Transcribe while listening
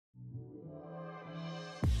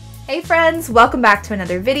Hey friends, welcome back to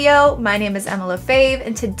another video. My name is Emma LaFave,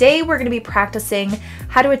 and today we're going to be practicing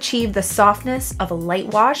how to achieve the softness of a light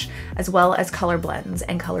wash as well as color blends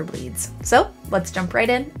and color bleeds. So let's jump right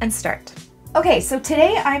in and start. Okay, so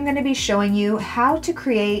today I'm going to be showing you how to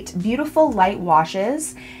create beautiful light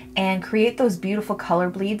washes and create those beautiful color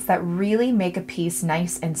bleeds that really make a piece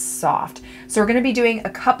nice and soft. So we're going to be doing a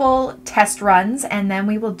couple test runs, and then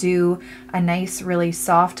we will do a nice, really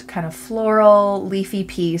soft kind of floral, leafy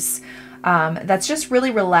piece that's just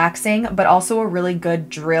really relaxing, but also a really good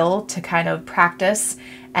drill to kind of practice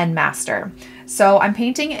and master. So I'm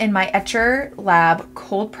painting in my Etchr Lab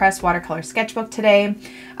cold press watercolor sketchbook today.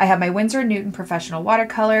 I have my Winsor Newton professional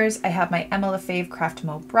watercolors. I have my Emma LaFave Craft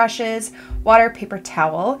Mo brushes, water, paper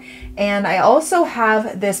towel, and I also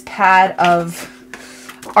have this pad of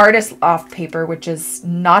artist off paper, which is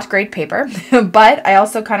not great paper, but I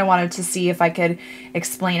also kind of wanted to see if I could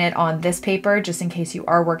explain it on this paper, just in case you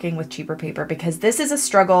are working with cheaper paper, because this is a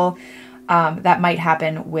struggle that might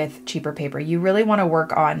happen with cheaper paper. You really want to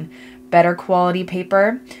work on better quality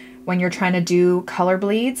paper when you're trying to do color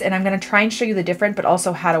bleeds, and I'm going to try and show you the difference, but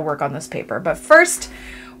also how to work on this paper. But first,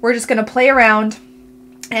 we're just going to play around,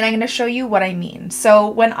 and I'm going to show you what I mean. So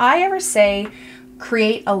when I ever say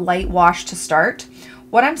create a light wash to start,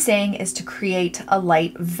 what I'm saying is to create a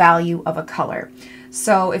light value of a color.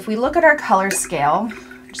 So if we look at our color scale,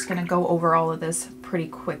 I'm just going to go over all of this pretty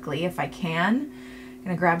quickly if I can. I'm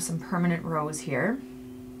going to grab some permanent rose here.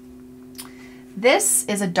 This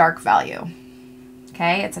is a dark value,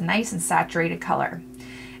 okay? It's a nice and saturated color.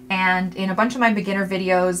 And in a bunch of my beginner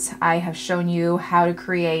videos, I have shown you how to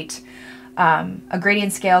create a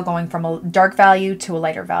gradient scale going from a dark value to a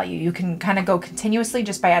lighter value. You can kind of go continuously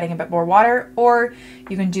just by adding a bit more water, or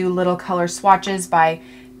you can do little color swatches by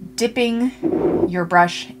dipping your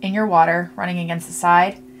brush in your water, running against the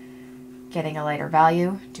side, getting a lighter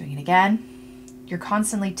value, doing it again. You're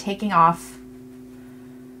constantly taking off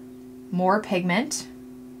more pigment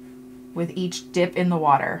with each dip in the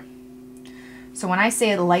water. So when I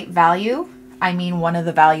say a light value, I mean one of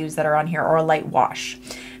the values that are on here, or a light wash.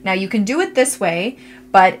 Now you can do it this way,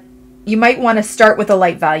 but you might want to start with a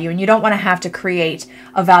light value, and you don't want to have to create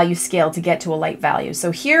a value scale to get to a light value.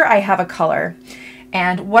 So here I have a color,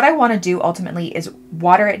 and what I want to do ultimately is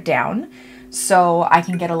water it down so I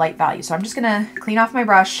can get a light value. So I'm just going to clean off my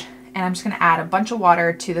brush, and I'm just going to add a bunch of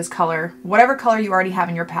water to this color, whatever color you already have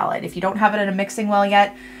in your palette. If you don't have it in a mixing well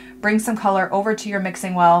yet, bring some color over to your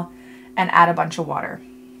mixing well and add a bunch of water.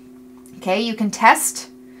 Okay, you can test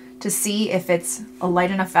to see if it's a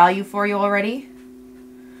light enough value for you already,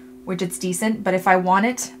 which it's decent, but if I want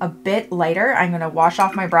it a bit lighter, I'm going to wash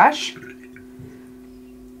off my brush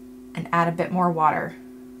and add a bit more water.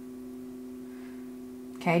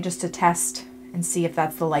 Okay, just to test and see if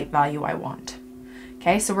that's the light value I want.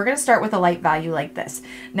 Okay, so we're going to start with a light value like this.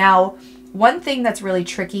 Now, one thing that's really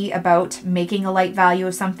tricky about making a light value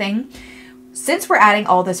of something, since we're adding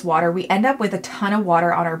all this water, we end up with a ton of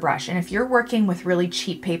water on our brush. And if you're working with really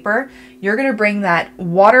cheap paper, you're going to bring that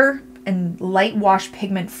water and light wash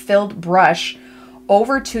pigment filled brush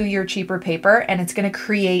over to your cheaper paper, and it's going to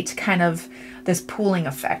create kind of this pooling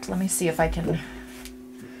effect. Let me see if I can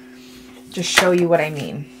just show you what I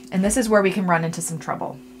mean. And this is where we can run into some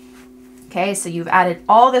trouble. Okay, so you've added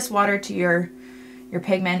all this water to your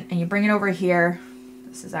pigment, and you bring it over here.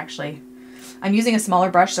 This is actually, I'm using a smaller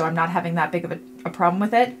brush, so I'm not having that big of a problem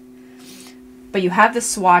with it. But you have this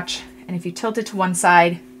swatch, and if you tilt it to one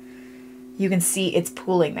side, you can see it's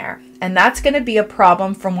pooling there. And that's going to be a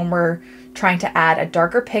problem from when we're trying to add a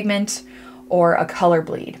darker pigment or a color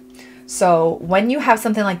bleed. So when you have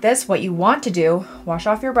something like this, what you want to do, wash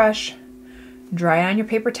off your brush, dry it on your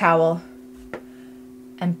paper towel,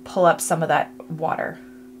 and pull up some of that water.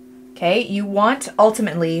 Okay, you want,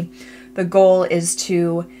 ultimately, the goal is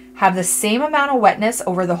to have the same amount of wetness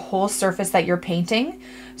over the whole surface that you're painting,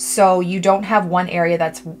 so you don't have one area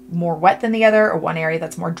that's more wet than the other or one area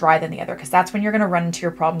that's more dry than the other, because that's when you're going to run into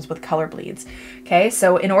your problems with color bleeds. Okay,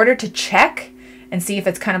 so in order to check and see if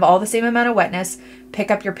it's kind of all the same amount of wetness,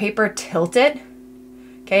 pick up your paper, tilt it.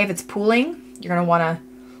 Okay, if it's pooling, you're going to want to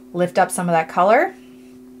lift up some of that color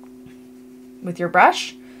with your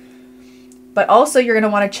brush, but also you're going to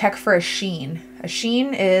want to check for a sheen. A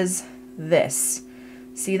sheen is this.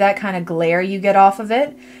 See that kind of glare you get off of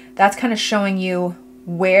it? That's kind of showing you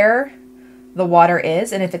where the water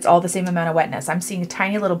is and if it's all the same amount of wetness. I'm seeing a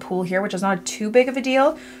tiny little pool here, which is not too big of a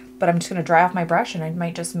deal, but I'm just going to dry off my brush and I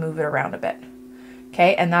might just move it around a bit.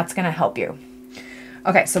 Okay, and that's going to help you.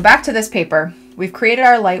 Okay, so back to this paper. We've created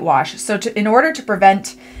our light wash. So in order to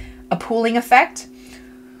prevent a pooling effect,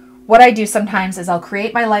 what I do sometimes is I'll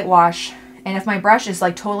create my light wash And if my brush is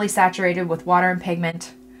like totally saturated with water and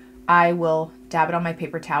pigment, I will dab it on my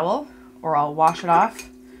paper towel, or I'll wash it off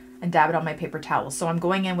and dab it on my paper towel. So I'm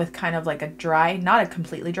going in with kind of like a dry, not a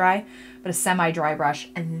completely dry, but a semi-dry brush,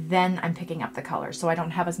 and then I'm picking up the color so I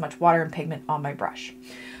don't have as much water and pigment on my brush.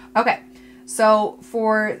 Okay, so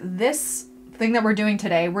for this thing that we're doing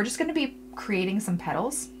today, we're just going to be creating some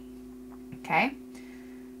petals. Okay,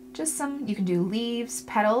 just some, you can do leaves,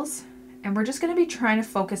 petals, and we're just going to be trying to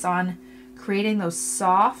focus on creating those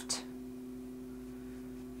soft,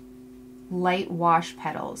 light wash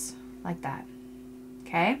petals like that.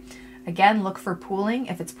 Okay, again, look for pooling.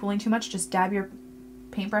 If it's pooling too much, just dab your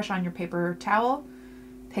paintbrush on your paper towel,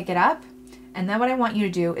 pick it up, and then what I want you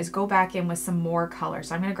to do is go back in with some more color.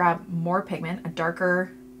 So I'm going to grab more pigment, a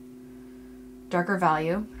darker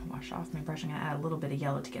value. Wash off my brush. I'm going to add a little bit of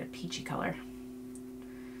yellow to get a peachy color.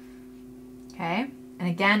 Okay, and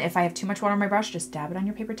again, if I have too much water on my brush, just dab it on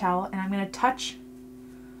your paper towel, and I'm going to touch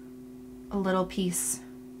a little piece.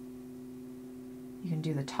 You can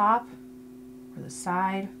do the top or the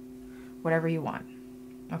side, whatever you want.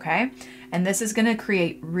 Okay, and this is going to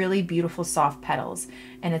create really beautiful soft petals,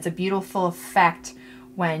 and it's a beautiful effect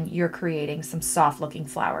when you're creating some soft looking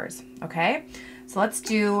flowers. Okay, so let's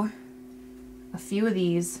do a few of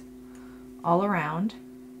these all around,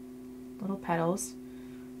 little petals,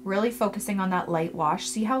 really focusing on that light wash.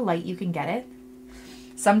 See how light you can get it?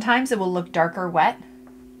 Sometimes it will look darker wet.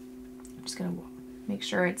 I'm just going to make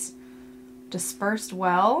sure it's dispersed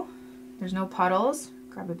well. There's no puddles.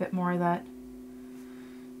 Grab a bit more of that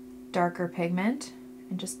darker pigment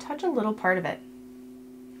and just touch a little part of it.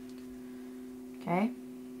 Okay.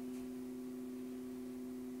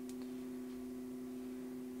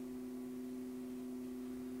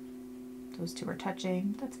 Those two are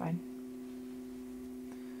touching. That's fine.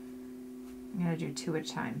 I'm going to do two at a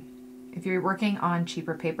time. If you're working on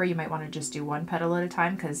cheaper paper, you might want to just do one petal at a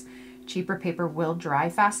time because cheaper paper will dry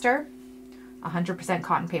faster. 100%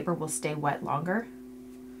 cotton paper will stay wet longer.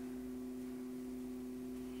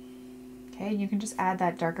 Okay, and you can just add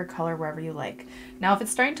that darker color wherever you like. Now, if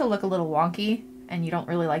it's starting to look a little wonky and you don't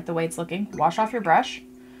really like the way it's looking, wash off your brush,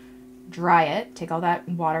 dry it, take all that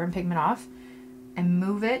water and pigment off, and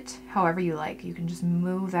move it however you like. You can just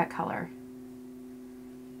move that color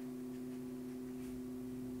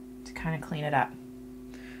to kind of clean it up.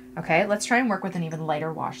 Okay, let's try and work with an even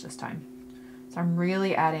lighter wash this time. So I'm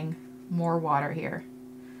really adding more water here.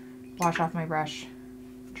 Wash off my brush,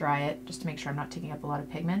 dry it, just to make sure I'm not taking up a lot of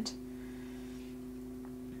pigment.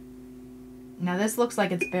 Now this looks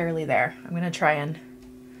like it's barely there. I'm going to try and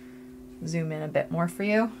zoom in a bit more for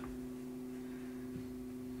you.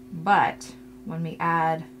 But when we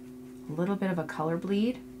add a little bit of a color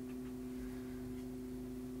bleed,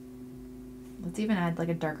 let's even add like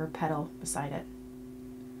a darker petal beside it.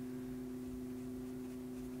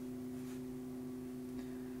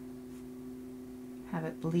 Have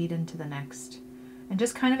it bleed into the next. And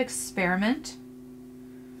just kind of experiment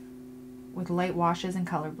with light washes and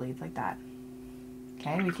color bleeds like that.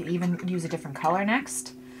 Okay, we could even use a different color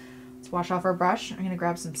next. Let's wash off our brush. I'm going to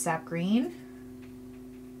grab some sap green.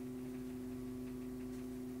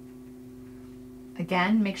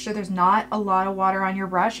 Again, make sure there's not a lot of water on your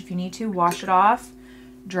brush. If you need to, wash it off,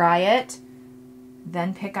 dry it,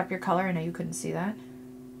 then pick up your color. I know you couldn't see that.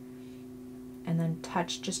 And then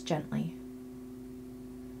touch just gently.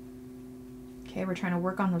 Okay, we're trying to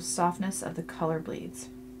work on the softness of the color bleeds.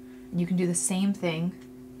 And you can do the same thing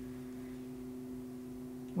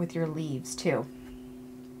with your leaves too.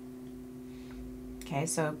 Okay,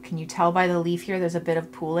 so can you tell by the leaf here there's a bit of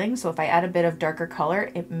pooling? So if I add a bit of darker color,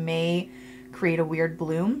 it may create a weird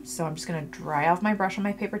bloom. So I'm just going to dry off my brush on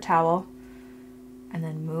my paper towel and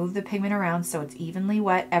then move the pigment around so it's evenly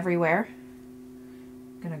wet everywhere.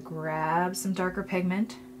 I'm going to grab some darker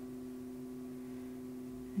pigment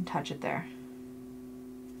and touch it there.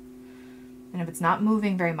 And if it's not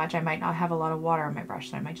moving very much, I might not have a lot of water on my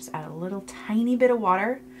brush, so I might just add a little tiny bit of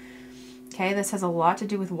water. Okay, this has a lot to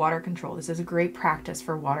do with water control. This is a great practice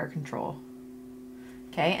for water control.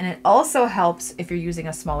 Okay, and it also helps if you're using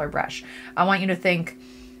a smaller brush. I want you to think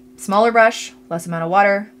smaller brush, less amount of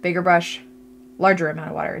water, bigger brush, larger amount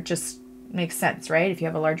of water. It just makes sense, right? If you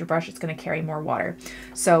have a larger brush, it's going to carry more water.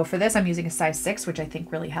 So for this, I'm using a size 6, which I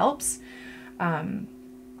think really helps.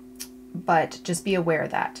 But just be aware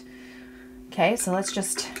of that. Okay, so let's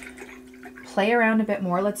just play around a bit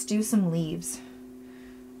more. Let's do some leaves.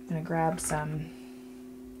 I'm going to grab some,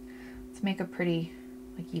 let's make a pretty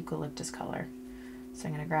like eucalyptus color. So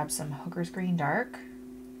I'm going to grab some Hooker's Green Dark.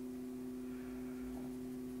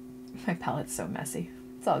 My palette's so messy.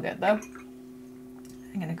 It's all good though.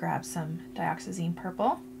 I'm going to grab some Dioxazine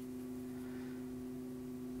Purple.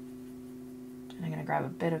 And I'm going to grab a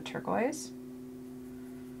bit of turquoise.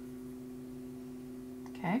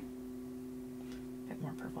 Okay. A bit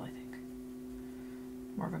more purple, I think.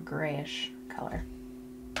 More of a grayish color.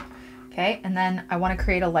 Okay, and then I want to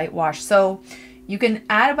create a light wash. So you can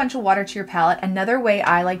add a bunch of water to your palette. Another way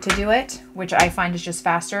I like to do it, which I find is just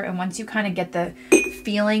faster, and once you kind of get the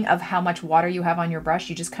feeling of how much water you have on your brush,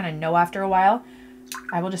 you just kind of know after a while,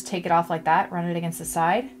 I will just take it off like that, run it against the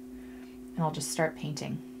side, and I'll just start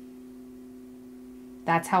painting.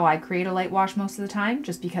 That's how I create a light wash most of the time,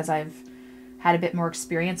 just because I've had a bit more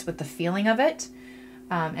experience with the feeling of it.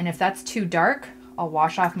 And if that's too dark, I'll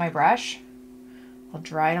wash off my brush, I'll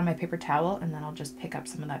dry it on my paper towel, and then I'll just pick up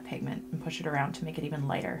some of that pigment and push it around to make it even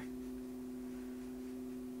lighter.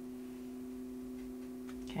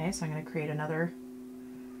 Okay, so I'm going to create another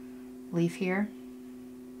leaf here.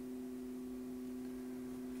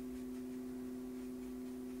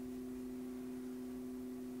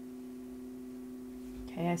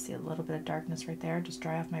 Okay, I see a little bit of darkness right there. Just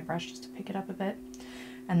dry off my brush just to pick it up a bit.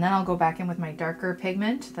 And then I'll go back in with my darker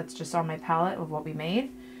pigment that's just on my palette of what we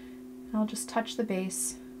made. I'll just touch the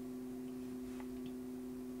base.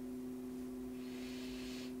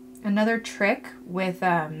 Another trick with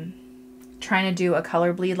trying to do a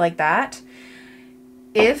color bleed like that,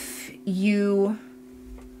 if you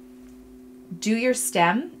do your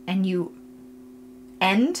stem and you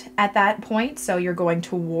end at that point, so you're going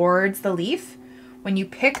towards the leaf, when you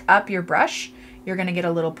pick up your brush, you're going to get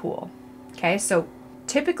a little pool. Okay, so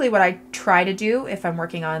typically what I try to do if I'm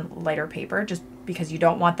working on lighter paper, just because you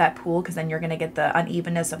don't want that pool, because then you're going to get the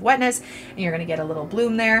unevenness of wetness and you're going to get a little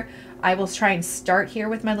bloom there, I will try and start here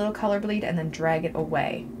with my little color bleed and then drag it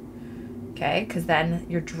away. Okay, because then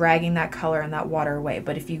you're dragging that color and that water away.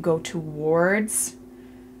 But if you go towards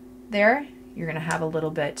there, you're going to have a little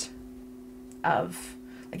bit of,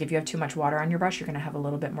 like if you have too much water on your brush, you're going to have a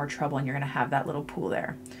little bit more trouble and you're going to have that little pool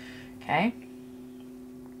there. Okay.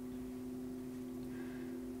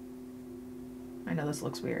 I know this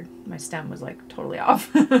looks weird. My stem was like totally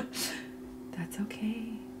off. That's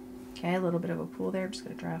okay. Okay, a little bit of a pool there. I'm just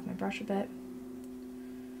going to dry off my brush a bit.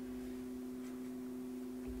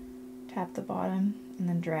 Tap the bottom and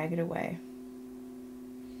then drag it away.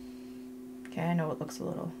 Okay, I know it looks a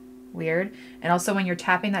little weird. And also when you're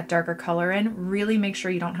tapping that darker color in, really make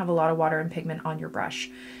sure you don't have a lot of water and pigment on your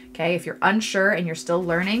brush. Okay, if you're unsure and you're still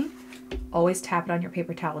learning, always tap it on your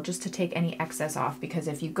paper towel just to take any excess off, because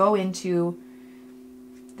if you go into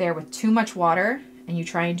there with too much water and you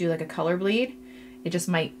try and do like a color bleed, it just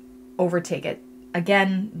might overtake it.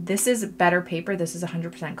 Again, this is better paper. This is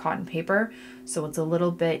 100% cotton paper, so it's a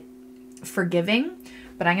little bit forgiving,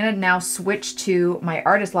 but I'm going to now switch to my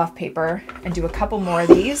Artist Loft paper and do a couple more of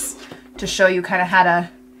these to show you kind of how to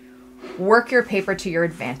work your paper to your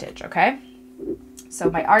advantage, okay?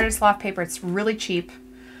 So my Artist Loft paper, it's really cheap,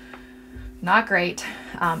 not great.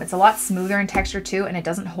 It's a lot smoother in texture too, and it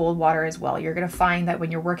doesn't hold water as well. You're going to find that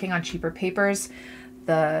when you're working on cheaper papers,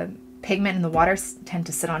 the pigment and the water tend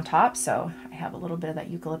to sit on top, so I have a little bit of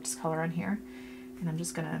that eucalyptus color on here, and I'm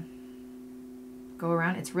just going to go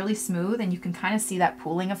around. It's really smooth and you can kind of see that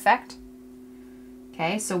pooling effect.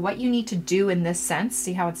 Okay, so what you need to do in this sense,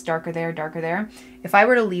 see how it's darker there, darker there. If I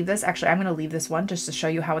were to leave this, actually I'm going to leave this one just to show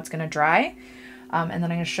you how it's going to dry. And then I'm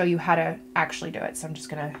going to show you how to actually do it. So I'm just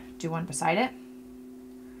going to do one beside it.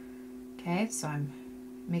 Okay, so I'm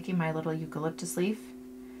making my little eucalyptus leaf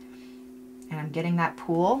and I'm getting that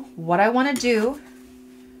pool. What I want to do,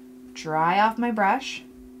 dry off my brush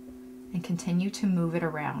and continue to move it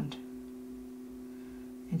around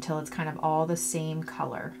until it's kind of all the same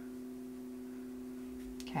color.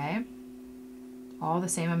 Okay, all the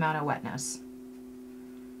same amount of wetness.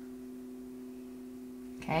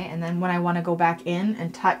 Okay, and then when I want to go back in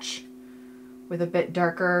and touch with a bit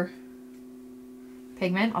darker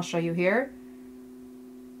pigment, I'll show you here.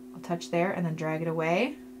 I'll touch there and then drag it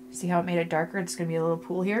away. See how it made it darker? It's going to be a little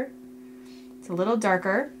pool here. It's a little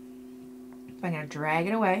darker. I'm going to drag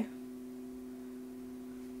it away.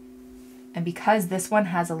 And because this one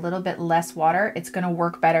has a little bit less water, it's going to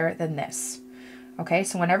work better than this. Okay,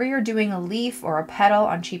 so whenever you're doing a leaf or a petal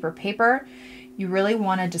on cheaper paper, you really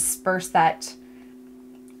want to disperse that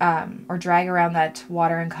or drag around that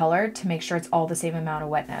water and color to make sure it's all the same amount of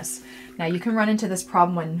wetness. Now you can run into this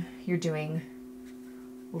problem when you're doing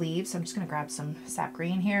leaves. So I'm just going to grab some sap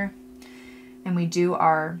green here. And we do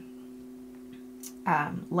our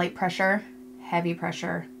light pressure, heavy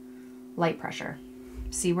pressure, light pressure.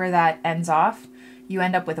 See where that ends off? You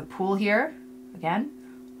end up with a pool here. Again,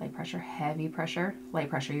 light pressure, heavy pressure, light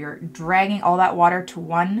pressure. You're dragging all that water to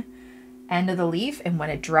one end of the leaf, and when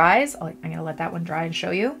it dries, I'm going to let that one dry and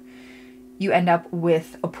show you. you end up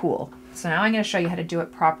with a pool. So now I'm going to show you how to do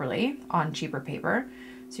it properly on cheaper paper.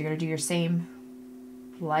 So you're going to do your same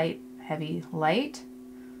light, heavy, light,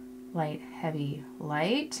 light, heavy,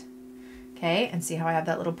 light. Okay, and see how I have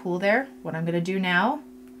that little pool there? What I'm going to do now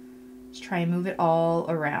is try and move it all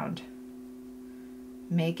around.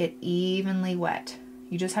 Make it evenly wet.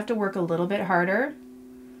 You just have to work a little bit harder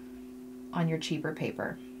on your cheaper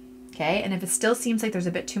paper. Okay, and if it still seems like there's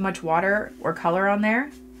a bit too much water or color on there,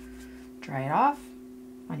 dry it off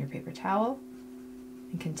on your paper towel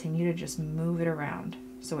and continue to just move it around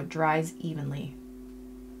so it dries evenly.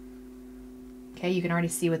 Okay, you can already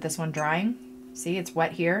see with this one drying. See, it's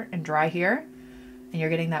wet here and dry here, and you're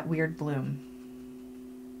getting that weird bloom.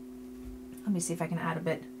 Let me see if I can add a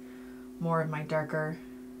bit more of my darker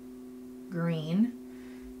green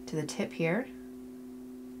to the tip here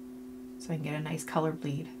so I can get a nice color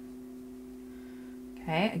bleed.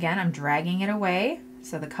 Okay, again, I'm dragging it away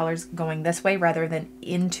so the color's going this way rather than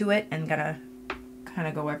into it and gonna kind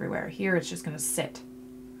of go everywhere. Here it's just gonna sit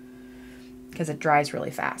because it dries really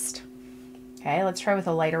fast. Okay, let's try with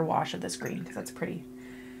a lighter wash of this green because that's pretty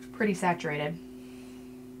saturated.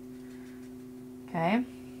 Okay,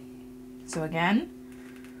 so again,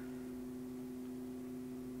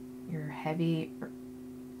 your heavy,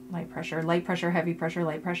 light pressure, heavy pressure,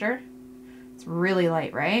 light pressure. It's really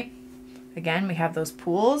light, right? Again, we have those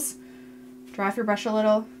pools. Dry off your brush a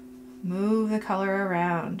little, move the color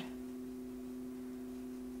around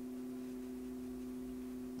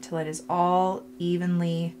till it is all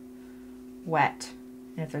evenly wet.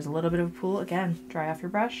 And if there's a little bit of a pool, again, dry off your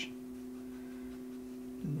brush,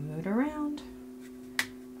 move it around,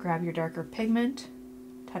 grab your darker pigment,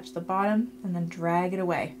 touch the bottom, and then drag it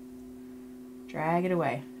away. Drag it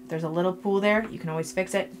away. If there's a little pool there, you can always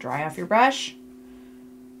fix it. Dry off your brush.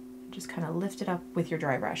 Just kind of lift it up with your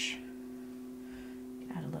dry brush.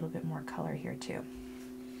 Add a little bit more color here too.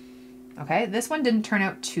 Okay, this one didn't turn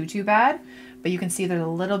out too bad, but you can see there's a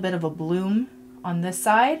little bit of a bloom on this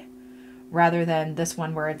side rather than this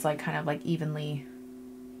one where it's like kind of like evenly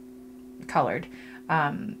colored.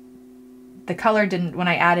 The color didn't, when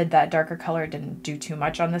I added that darker color, it didn't do too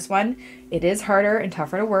much on this one. It is harder and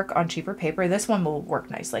tougher to work on cheaper paper. This one will work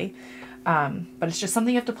nicely, but it's just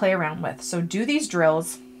something you have to play around with. So do these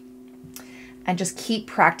drills and just keep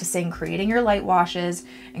practicing creating your light washes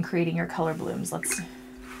and creating your color blooms.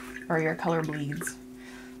 Or your color bleeds.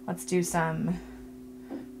 Let's do some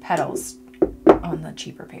petals on the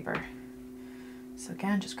cheaper paper. So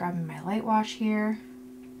again, just grabbing my light wash here.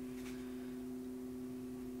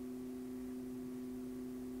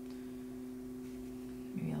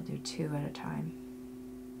 Maybe I'll do 2 at a time.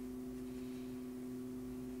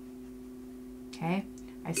 Okay,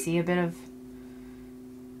 I see a bit of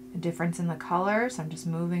a difference in the color, so I'm just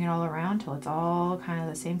moving it all around till it's all kind of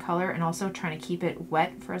the same color, and also trying to keep it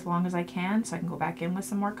wet for as long as I can so I can go back in with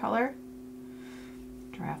some more color.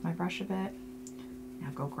 Dry off my brush a bit. Now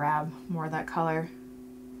go grab more of that color.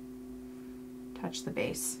 Touch the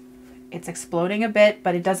base. It's exploding a bit,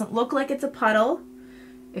 but it doesn't look like it's a puddle.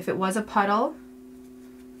 If it was a puddle,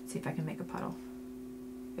 let's see if I can make a puddle.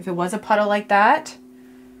 If it was a puddle like that,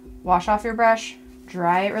 wash off your brush,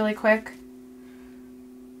 dry it really quick,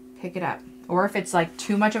 pick it up. Or if it's like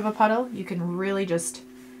too much of a puddle, you can really just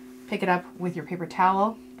pick it up with your paper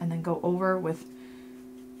towel and then go over with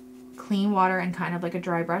clean water and kind of like a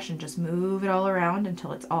dry brush and just move it all around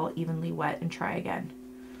until it's all evenly wet, and try again.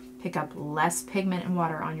 Pick up less pigment and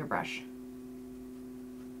water on your brush.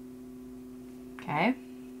 Okay?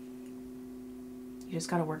 You just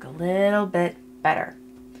got to work a little bit better.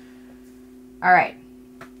 All right.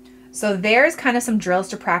 So there's kind of some drills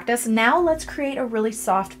to practice. Now let's create a really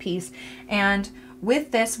soft piece. And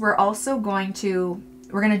with this, we're going to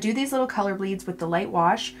do these little color bleeds with the light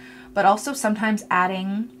wash, but also sometimes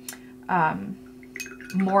adding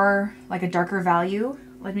more like a darker value.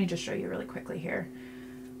 Let me just show you really quickly here.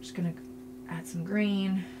 I'm just gonna add some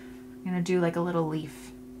green. I'm gonna do like a little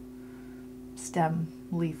leaf, stem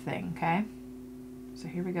leaf thing, okay? So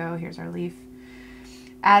here we go, here's our leaf.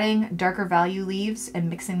 Adding darker value leaves and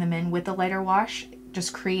mixing them in with the lighter wash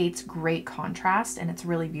just creates great contrast, and it's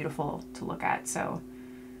really beautiful to look at. So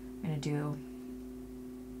I'm gonna do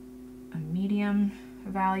a medium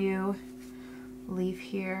value leaf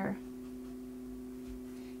here.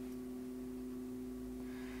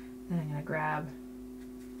 Then I'm gonna grab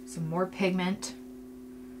some more pigment.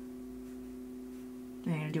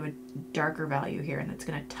 And I'm gonna do a darker value here, and it's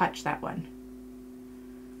gonna touch that one.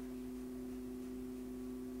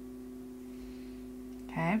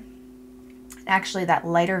 Okay. Actually, that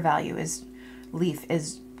lighter value leaf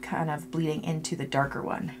is kind of bleeding into the darker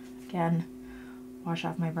one. Again, wash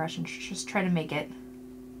off my brush and just try to make it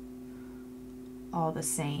all the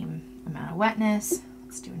same amount of wetness.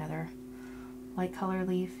 Let's do another light color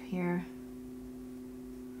leaf here.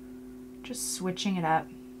 Just switching it up.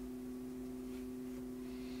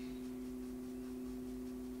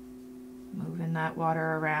 Moving that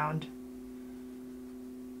water around.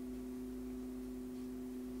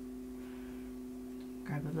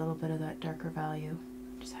 Grab a little bit of that darker value.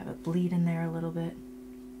 Just have it bleed in there a little bit.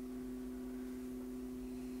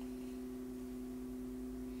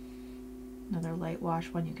 Another light wash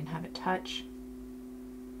one, you can have it touch.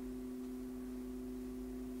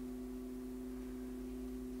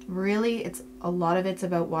 Really, a lot of it's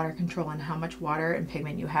about water control and how much water and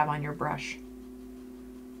pigment you have on your brush.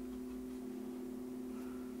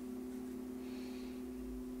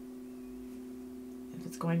 If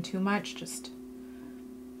it's going too much, just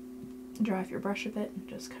dry off your brush a bit and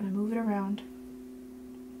just kind of move it around.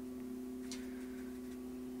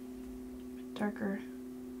 Darker.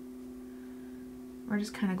 We're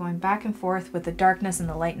just kind of going back and forth with the darkness and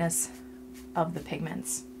the lightness of the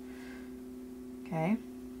pigments. Okay,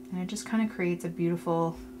 and it just kind of creates a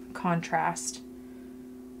beautiful contrast.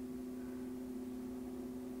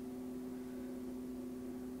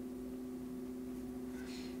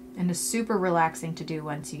 And it's super relaxing to do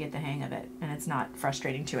once you get the hang of it and it's not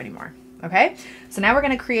frustrating to anymore. Okay, so now we're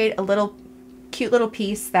going to create a little cute little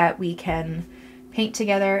piece that we can paint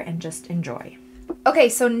together and just enjoy. Okay,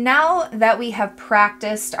 so now that we have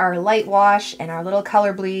practiced our light wash and our little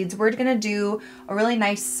color bleeds, we're going to do a really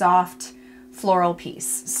nice soft floral piece.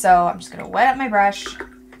 So I'm just going to wet up my brush. I'm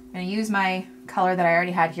going to use my color that I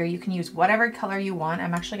already had here. You can use whatever color you want.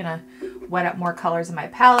 I'm actually going to wet up more colors in my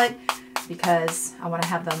palette because I want to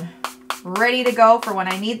have them ready to go for when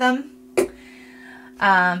I need them.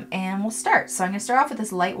 And we'll start. So I'm going to start off with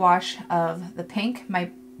this light wash of the pink.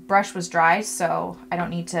 My brush was dry, so I don't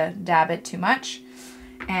need to dab it too much.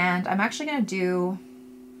 And I'm actually going to do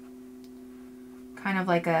kind of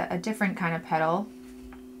like a different kind of petal.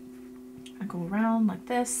 I go around like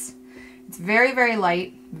this. It's very, very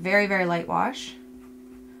light, very, very light wash.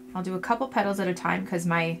 I'll do a couple petals at a time because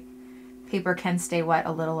my paper can stay wet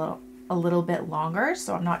a little bit longer,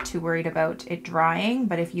 so I'm not too worried about it drying.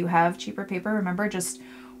 But if you have cheaper paper, remember, just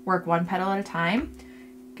work one petal at a time.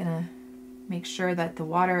 Gonna make sure that the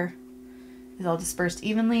water is all dispersed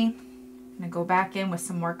evenly. I'm gonna go back in with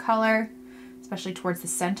some more color, especially towards the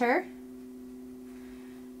center,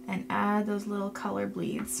 and add those little color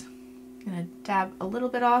bleeds. I'm gonna dab a little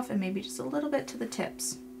bit off and maybe just a little bit to the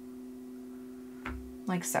tips,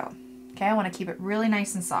 like so. Okay, I want to keep it really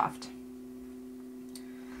nice and soft.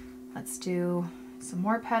 Let's do some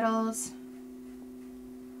more petals.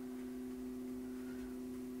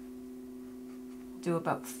 Do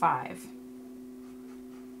about 5.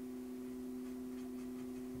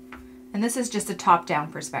 And this is just a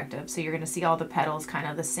top-down perspective, so you're going to see all the petals kind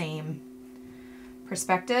of the same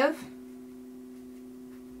perspective.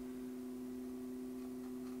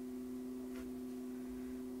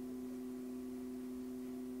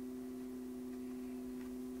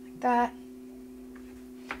 Like that.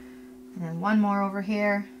 And then one more over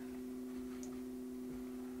here,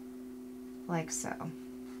 like so.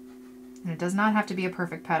 And it does not have to be a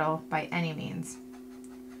perfect petal by any means.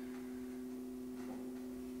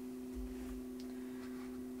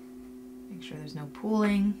 Make sure there's no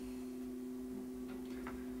pooling.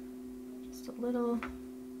 Just a little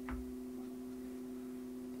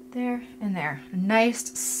there and there. A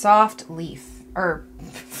nice soft leaf or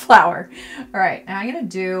flower. All right, now I'm gonna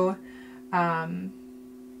do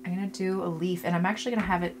a leaf, and I'm actually gonna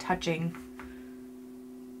have it touching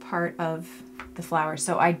part of the flower.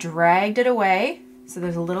 So I dragged it away, so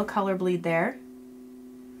there's a little color bleed there.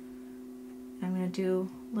 I'm gonna do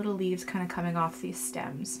little leaves kind of coming off these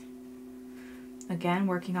stems. Again,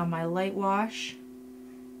 working on my light wash.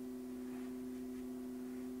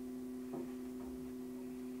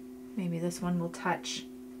 Maybe this one will touch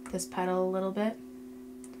this petal a little bit.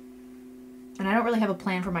 And I don't really have a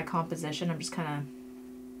plan for my composition. I'm just kind of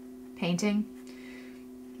painting,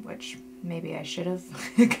 which maybe I should have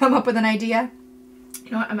come up with an idea.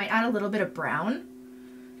 You know what, I might add a little bit of brown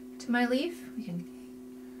to my leaf. We can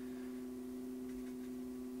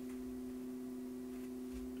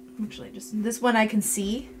actually just, this one I can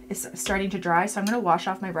see is starting to dry, so I'm going to wash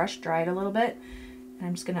off my brush, dry it a little bit, and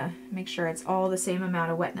I'm just going to make sure it's all the same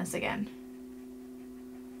amount of wetness again.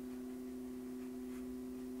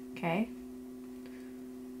 Okay.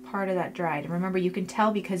 Part of that dried. And remember, you can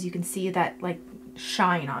tell because you can see that like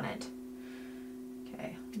shine on it.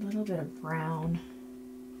 Okay, a little bit of brown,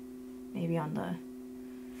 maybe on the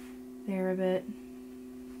there a bit.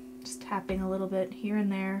 Just tapping a little bit here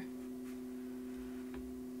and there.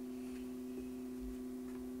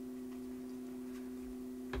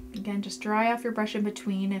 Again, just dry off your brush in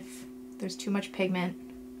between if there's too much pigment.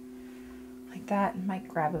 Like that, and might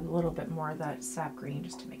grab a little bit more of that sap green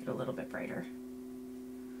just to make it a little bit brighter.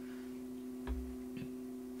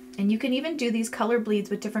 And you can even do these color bleeds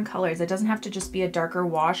with different colors. It doesn't have to just be a darker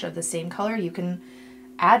wash of the same color. You can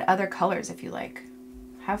add other colors if you like.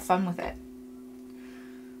 Have fun with it.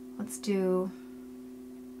 Let's do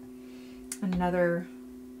another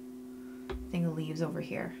thing of leaves over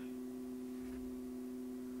here.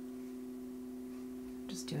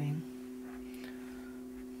 Just doing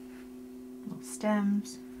little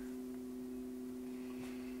stems.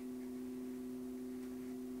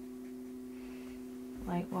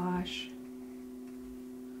 Light wash.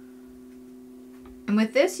 And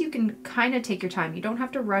with this, you can kind of take your time. You don't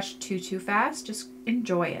have to rush too fast. Just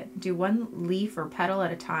enjoy it. Do one leaf or petal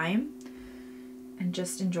at a time and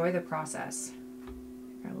just enjoy the process.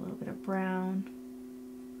 Grab a little bit of brown.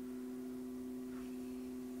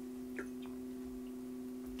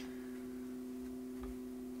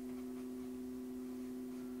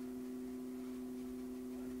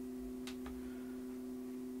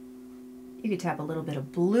 You could tap a little bit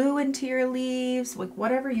of blue into your leaves, like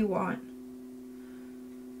whatever you want.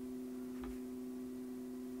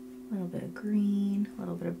 A little bit of green, a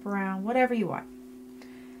little bit of brown, whatever you want.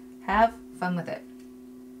 Have fun with it.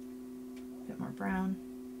 A bit more brown.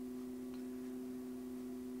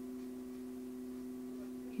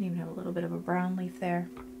 You can even have a little bit of a brown leaf there.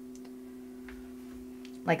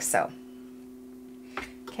 Like so.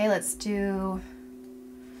 Okay, let's do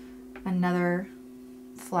another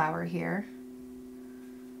flower here.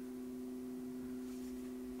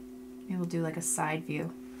 Maybe we'll do like a side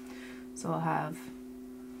view. So I'll have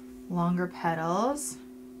longer petals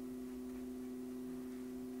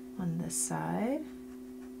on this side.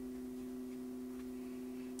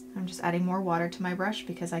 I'm just adding more water to my brush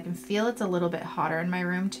because I can feel it's a little bit hotter in my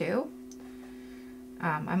room too.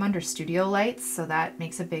 I'm under studio lights, so that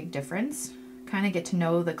makes a big difference. Kind of get to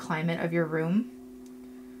know the climate of your room.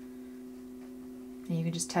 And you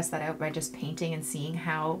can just test that out by just painting and seeing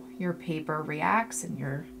how your paper reacts and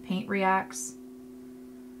your paint reacts.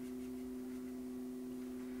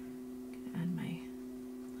 Add my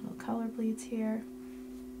little color bleeds here.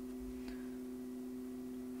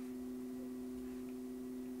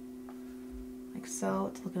 Like so.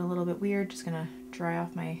 It's looking a little bit weird. Just gonna dry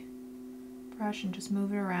off my brush and just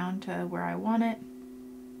move it around to where I want it.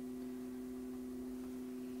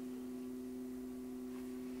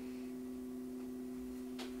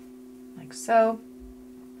 Like so.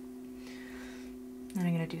 Then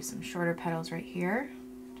I'm going to do some shorter petals right here,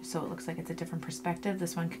 just so it looks like it's a different perspective.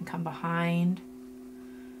 This one can come behind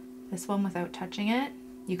this one without touching it.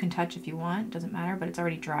 You can touch if you want, doesn't matter, but it's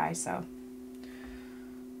already dry, so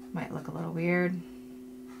might look a little weird.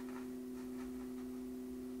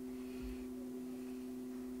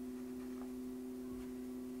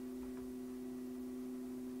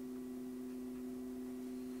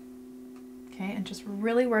 Okay, and just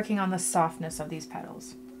really working on the softness of these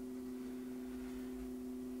petals.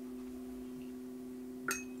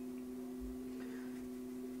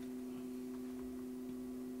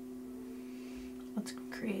 Let's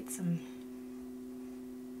create some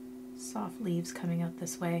soft leaves coming out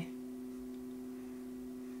this way.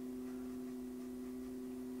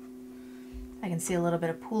 I can see a little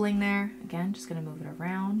bit of pooling there. Again, just going to move it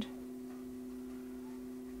around.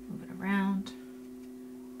 Move it around.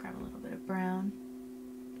 Grab a little bit of brown.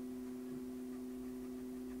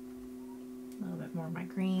 A little bit more of my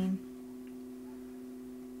green.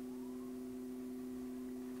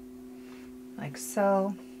 Like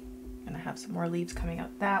so. I'm gonna have some more leaves coming out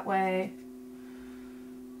that way.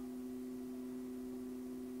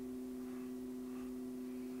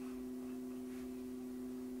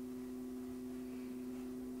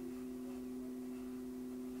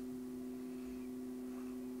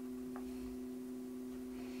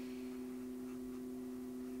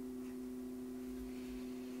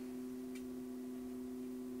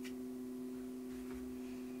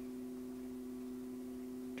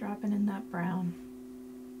 Dropping in that brown.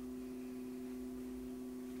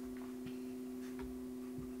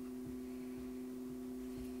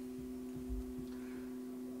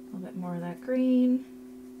 A little bit more of that green.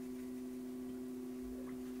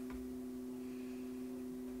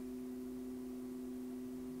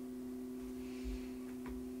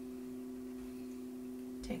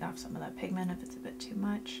 Take off some of that pigment if it's a bit too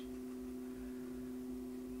much.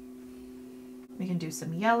 We can do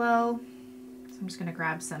some yellow. So I'm just going to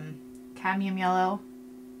grab some cadmium yellow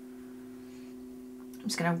I'm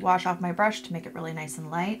just gonna wash off my brush to make it really nice and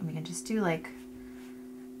light, and we can just do like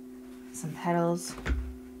some petals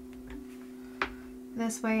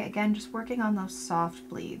this way. Again, just working on those soft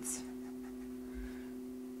bleeds.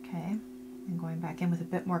 Okay, and going back in with a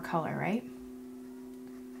bit more color, right?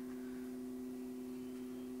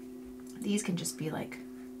 These can just be like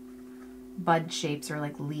bud shapes or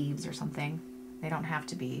like leaves or something. They don't have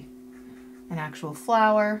to be an actual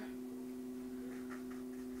flower.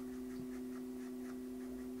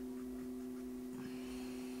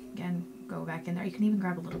 Again, go back in there. You can even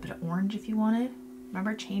grab a little bit of orange if you wanted.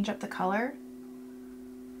 Remember, change up the color.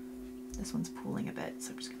 This one's pooling a bit,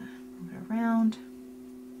 so I'm just gonna move it around.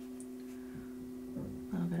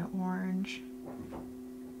 A little bit of orange.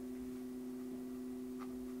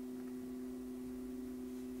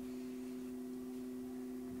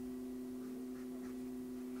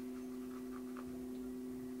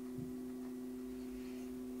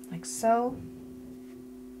 Like so.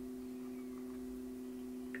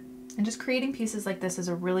 And just creating pieces like this is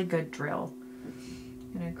a really good drill.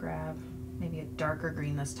 I'm gonna grab maybe a darker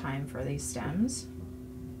green this time for these stems.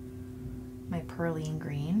 My perline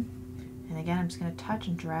green. And again, I'm just gonna touch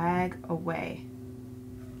and drag away.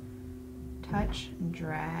 Touch and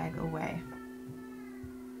drag away.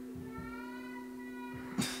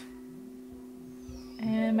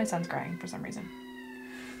 And my son's crying for some reason.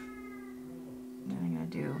 And I'm gonna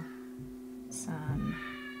do some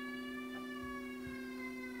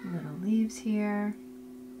little leaves here.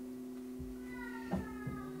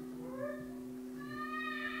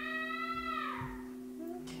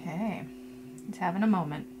 Okay, he's having a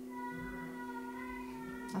moment.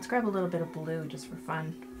 Let's grab a little bit of blue just for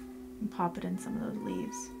fun and pop it in some of those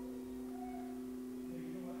leaves.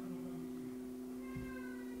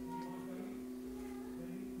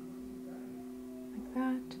 Like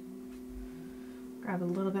that. Grab a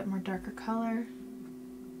little bit more darker color.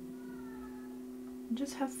 And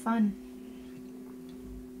just have fun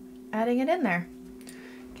adding it in there.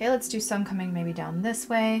 Okay, let's do some coming maybe down this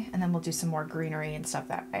way, and then we'll do some more greenery and stuff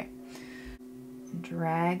that way.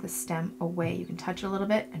 Drag the stem away. You can touch a little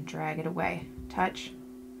bit and drag it away. Touch,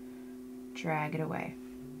 drag it away.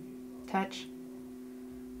 Touch,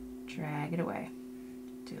 drag it away.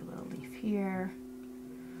 Do a little leaf here.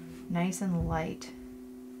 Nice and light.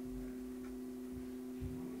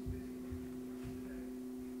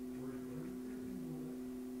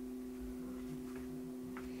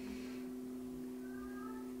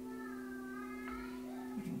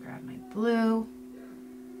 I can grab my blue.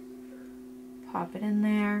 Pop it in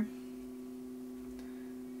there.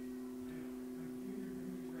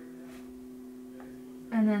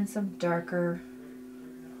 And then some darker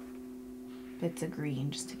bits of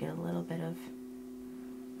green just to get a little bit of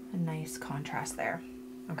a nice contrast there.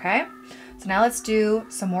 Okay, so now let's do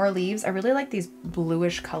some more leaves. I really like these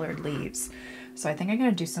bluish colored leaves. So I think I'm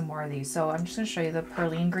gonna do some more of these. So I'm just gonna show you the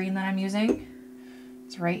perline green that I'm using.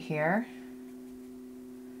 It's right here.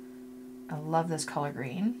 I love this color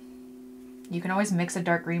green. You can always mix a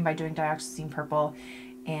dark green by doing dioxazine purple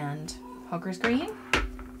and hooker's green.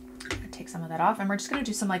 Take some of that off, and we're just gonna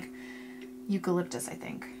do some like eucalyptus, I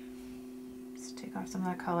think. Let's take off some of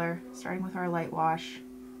that color, starting with our light wash.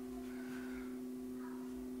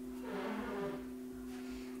 I'm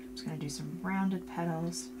just gonna do some rounded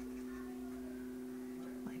petals,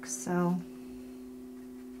 like so.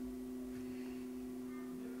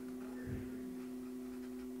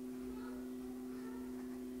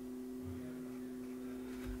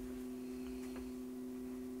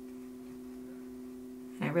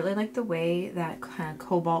 I really like the way that kind of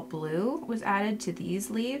cobalt blue was added to these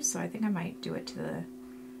leaves, so I think I might do it to the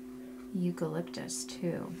eucalyptus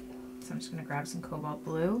too. So I'm just going to grab some cobalt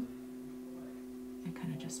blue and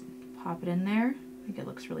kind of just pop it in there. I think it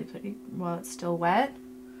looks really pretty while it's still wet.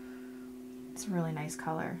 It's a really nice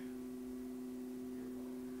color.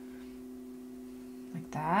 Like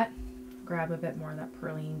that. Grab a bit more of that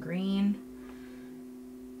perline green.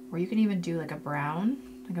 Or you can even do like a brown,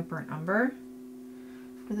 like a burnt umber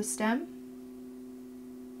for the stem.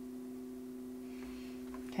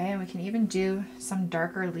 Okay, and we can even do some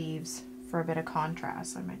darker leaves for a bit of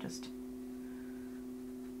contrast. So I might just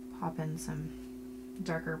pop in some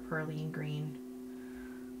darker perline green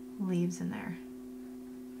leaves in there.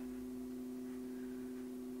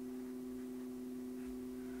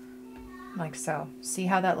 Like so. See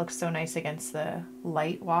how that looks so nice against the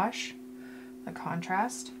light wash, the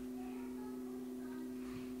contrast?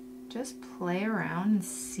 Just play around and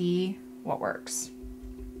see what works.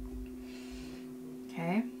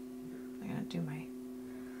 Okay, I'm gonna do my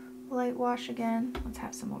light wash again. Let's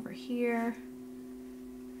have some over here.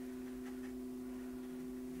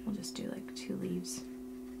 We'll just do like 2 leaves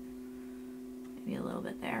Maybe a little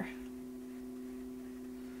bit there.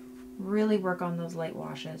 Really work on those light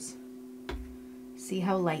washes. See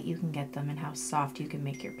how light you can get them and how soft you can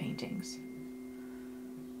make your paintings.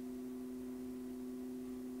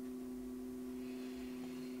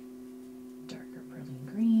 Darker pearly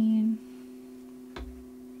green.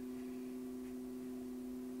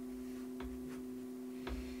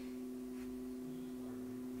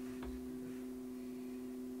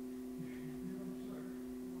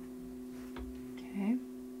 Okay.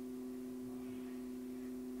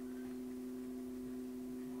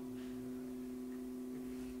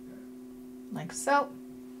 Like so.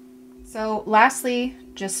 So lastly,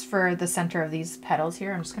 just for the center of these petals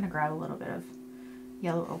here, I'm just going to grab a little bit of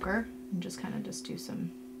yellow ochre and just kind of just do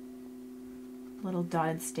some little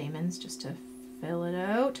dotted stamens just to fill it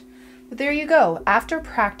out. But there you go. After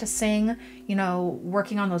practicing, you know,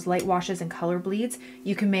 working on those light washes and color bleeds,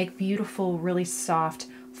 you can make beautiful, really soft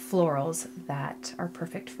florals that are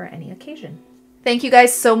perfect for any occasion. Thank you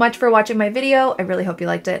guys so much for watching my video. I really hope you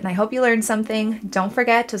liked it and I hope you learned something. Don't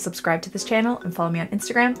forget to subscribe to this channel and follow me on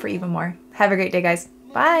Instagram for even more. Have a great day, guys.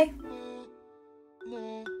 Bye.